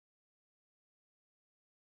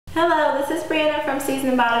Hello, this is Brianna from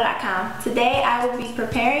seasoningbottle.com. Today I will be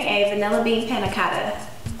preparing a vanilla bean panna cotta.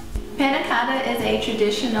 Panna cotta is a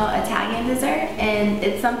traditional Italian dessert, and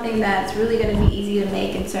it's something that's really going to be easy to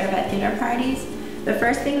make and serve at dinner parties. The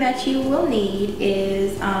first thing that you will need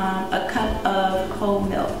is a cup of whole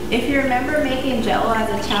milk. If you remember making jello as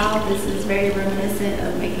a child, this is very reminiscent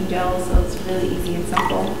of making jello, so it's really easy and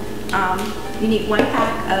simple. You need 1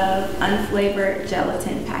 pack of unflavored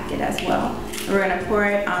gelatin packet as well. We're going to pour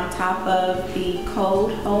it on top of the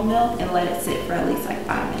cold whole milk and let it sit for at least like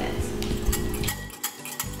 5 minutes.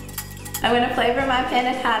 I'm going to flavor my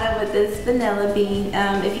panna cotta with this vanilla bean.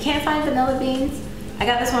 If you can't find vanilla beans, I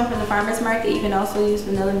got this one from the farmer's market. You can also use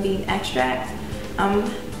vanilla bean extract.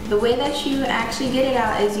 The way that you actually get it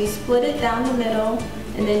out is you split it down the middle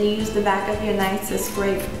and then you use the back of your knife to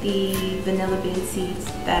scrape the vanilla bean seeds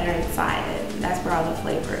that are inside it. That's where all the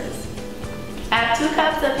flavor is. I have 2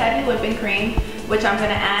 cups of heavy whipping cream, which I'm going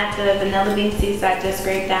to add the vanilla bean seeds I just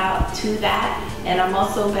scraped out to that. And I'm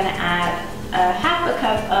also going to add half a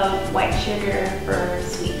cup of white sugar for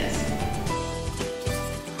sweetness.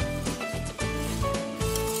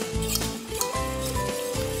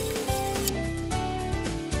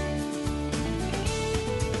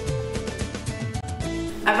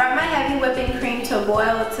 I brought my heavy whipping cream to a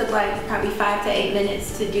boil. It took like probably 5 to 8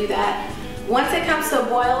 minutes to do that. Once it comes to a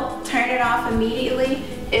boil, turn it off immediately.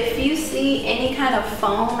 If you see any kind of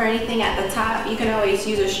foam or anything at the top, you can always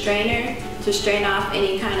use a strainer to strain off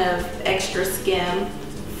any kind of extra skim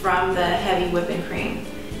from the heavy whipping cream.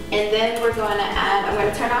 And then we're going to add, I'm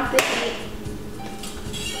going to turn off the heat,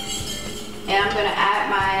 and I'm going to add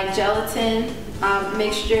my gelatin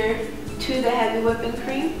mixture to the heavy whipping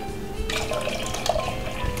cream.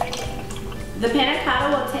 The panna cotta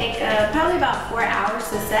will take probably about 4 hours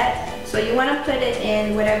to set. So you want to put it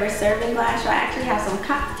in whatever serving glass. So I actually have some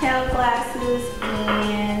cocktail glasses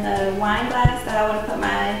and a wine glass that I want to put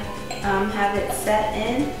my, have it set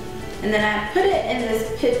in. And then I put it in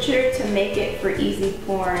this pitcher to make it for easy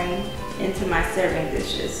pouring into my serving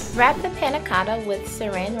dishes. Wrap the panna cotta with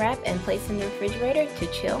saran wrap and place in the refrigerator to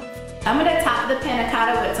chill. I'm going to top the panna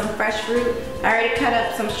cotta with some fresh fruit. I already cut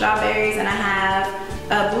up some strawberries and I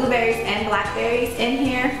have blueberries and blackberries in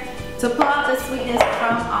here. To pull out the sweetness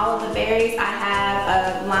from all of the berries, I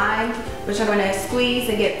have a lime, which I'm going to squeeze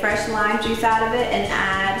and get fresh lime juice out of it and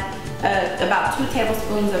add about 2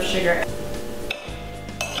 tablespoons of sugar.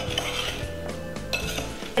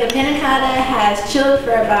 The panna cotta has chilled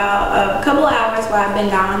for about a couple hours while I've been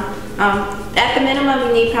gone. At the minimum,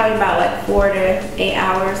 you need probably about like 4 to 8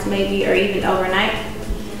 hours maybe, or even overnight.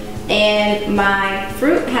 And my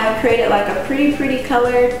fruit have created like a pretty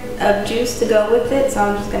color of juice to go with it, so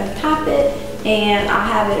I'm just going to top it and I'll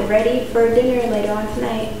have it ready for dinner later on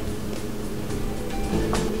tonight.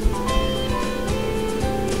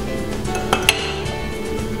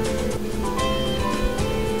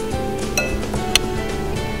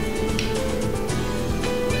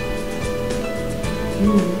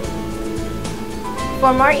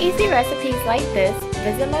 For more easy recipes like this,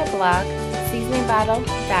 visit my blog,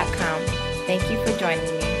 seasoningbottle.com. Thank you for joining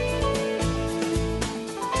me.